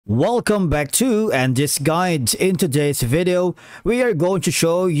Welcome back to and this guide. In today's video, we are going to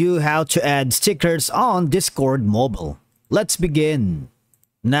show you how to add stickers on Discord mobile. Let's begin.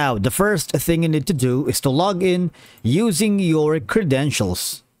 Now, the first thing you need to do is to log in using your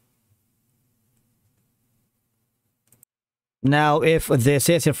credentials. Now, if this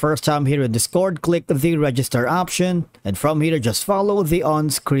is your first time here in Discord, click the register option, and from here just follow the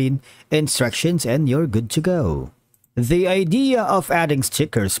on-screen instructions and you're good to go. The idea of adding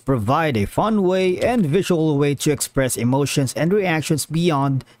stickers provide a fun way and visual way to express emotions and reactions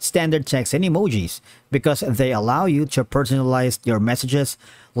beyond standard text and emojis, because they allow you to personalize your messages,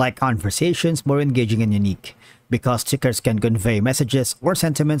 like conversations, more engaging and unique. Because stickers can convey messages or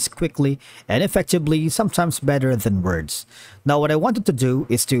sentiments quickly and effectively, sometimes better than words. Now, what I wanted to do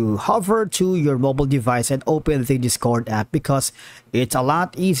is to hover to your mobile device and open the Discord app, because it's a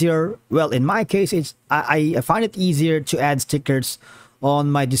lot easier. Well, in my case, I find it easier to add stickers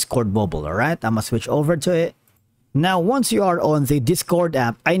on my Discord mobile. All right, I'm gonna switch over to it. Now, once you are on the Discord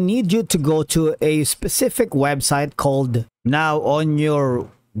app, I need you to go to a specific website called, now on your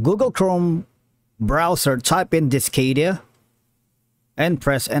Google Chrome browser, type in Discadia and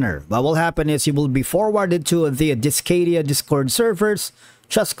press enter. What will happen is you will be forwarded to the Discadia Discord servers.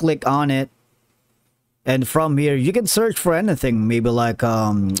 Just click on it, and from here you can search for anything, maybe like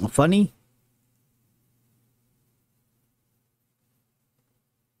funny.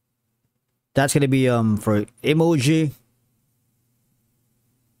 That's gonna be for emoji.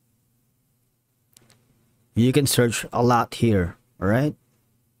 You can search a lot here. All right.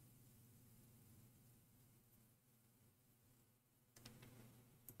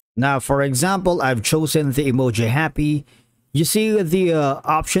 Now, for example, I've chosen the emoji happy. You see the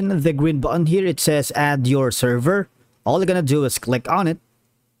option, the green button here, it says add your server. All you're gonna do is click on it,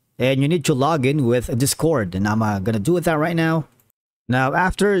 and you need to log in with Discord, and I'm gonna do that right now. Now,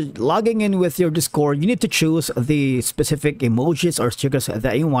 after logging in with your Discord, you need to choose the specific emojis or stickers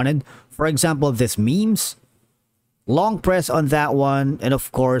that you wanted. For example, this memes. Long press on that one, and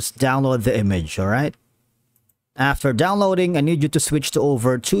of course, download the image, all right? After downloading, I need you to switch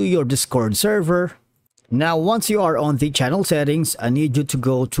over to your Discord server. Now, once you are on the channel settings, I need you to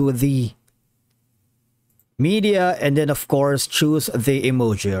go to the media and then, of course, choose the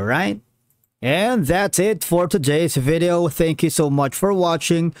emoji, all right? And that's it for today's video. Thank you so much for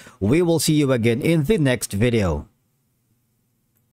watching. We will see you again in the next video.